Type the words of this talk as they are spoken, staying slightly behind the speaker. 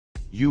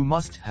You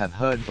must have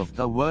heard of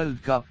the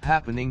World Cup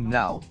happening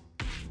now.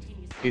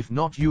 If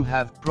not, you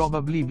have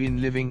probably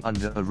been living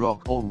under a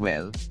rock, or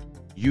well,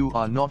 you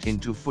are not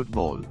into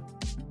football.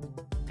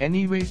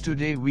 Anyway,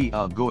 today we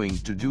are going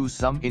to do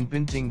some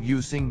inpainting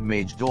using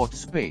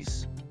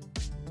Image.space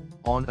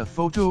on a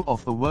photo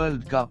of a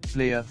World Cup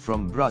player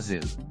from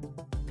Brazil.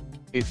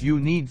 If you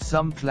need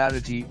some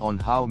clarity on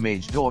how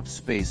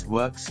Image.space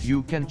works,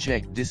 you can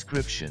check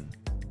description.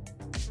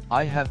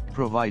 I have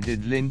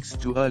provided links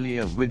to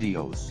earlier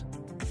videos.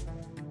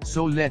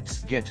 So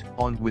let's get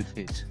on with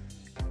it.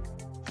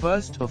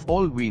 First of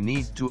all, we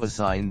need to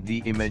assign the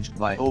image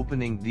by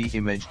opening the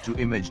Image to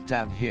Image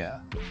tab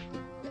here.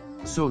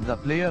 So the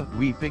player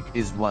we pick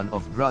is one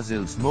of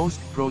Brazil's most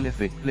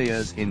prolific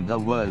players in the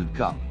World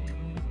Cup.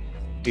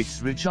 It's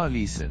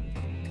Richarlison.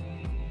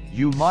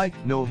 You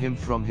might know him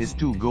from his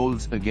 2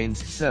 goals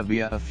against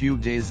Serbia a few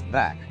days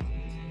back.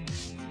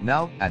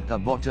 Now, at the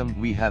bottom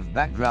we have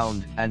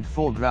background and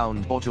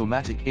foreground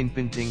automatic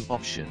inpainting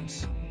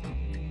options.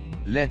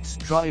 Let's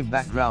try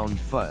background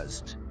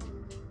first.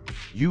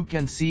 You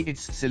can see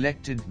it's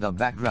selected the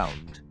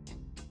background.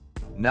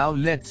 Now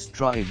let's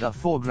try the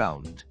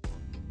foreground.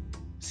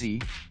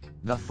 See,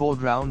 the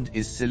foreground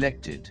is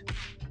selected.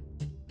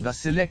 The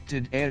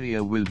selected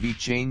area will be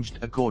changed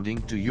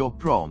according to your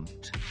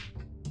prompt.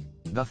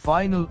 The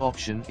final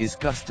option is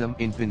custom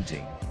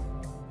inpainting.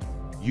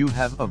 You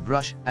have a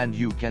brush and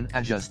you can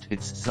adjust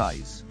its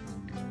size.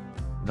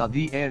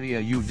 The area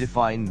you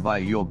define by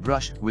your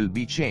brush will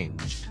be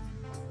changed.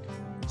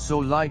 So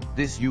like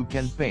this you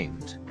can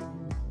paint.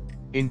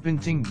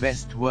 Inpainting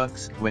best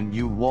works when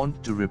you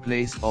want to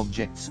replace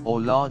objects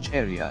or large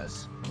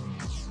areas.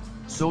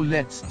 So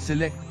let's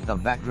select the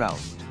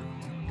background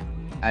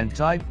and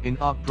type in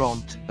our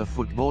prompt, a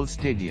football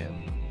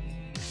stadium.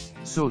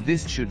 So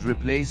this should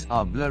replace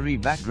our blurry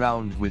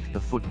background with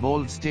a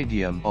football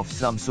stadium of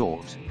some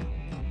sort.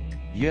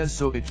 Yeah,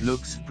 so it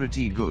looks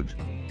pretty good.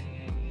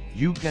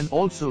 You can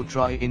also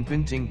try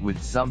inpainting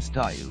with some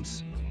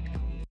styles.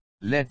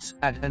 Let's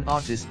add an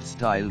artist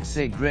style,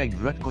 say Greg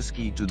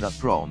Rutkowski, to the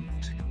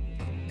prompt.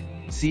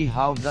 See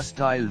how the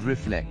style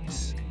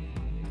reflects.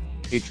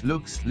 It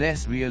looks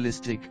less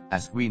realistic,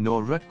 as we know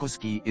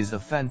Rutkowski is a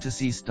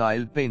fantasy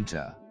style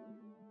painter.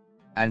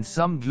 And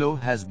some glow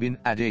has been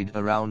added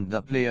around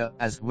the player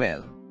as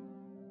well.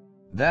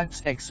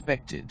 That's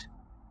expected.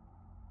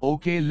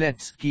 Okay,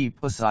 let's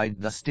keep aside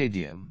the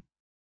stadium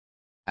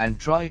and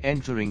try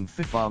entering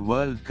FIFA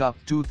World Cup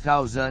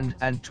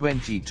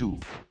 2022.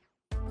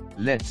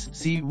 Let's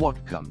see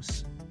what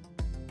comes.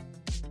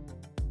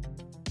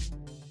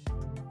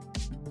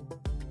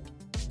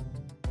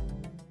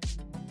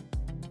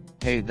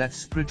 Hey,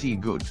 that's pretty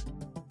good.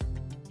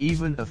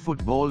 Even a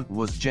football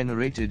was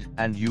generated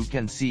and you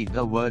can see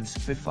the words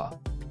FIFA.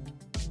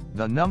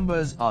 The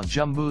numbers are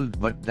jumbled,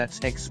 but that's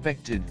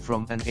expected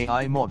from an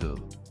AI model.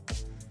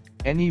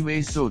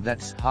 Anyway, so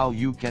that's how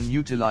you can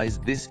utilize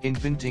this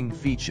inpainting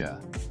feature.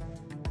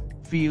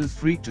 Feel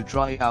free to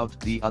try out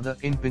the other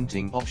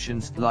inpainting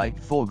options like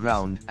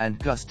foreground and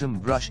custom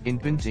brush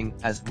inpainting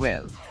as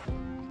well.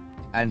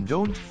 And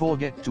don't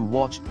forget to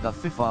watch the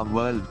FIFA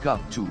World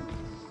Cup too.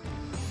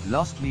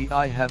 Lastly,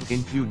 I have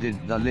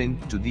included the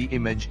link to the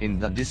image in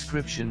the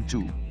description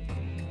too,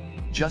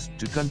 just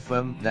to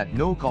confirm that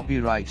no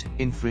copyright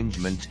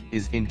infringement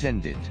is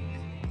intended.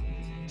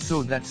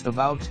 So that's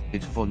about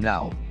it for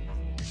now.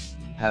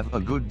 Have a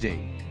good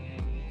day.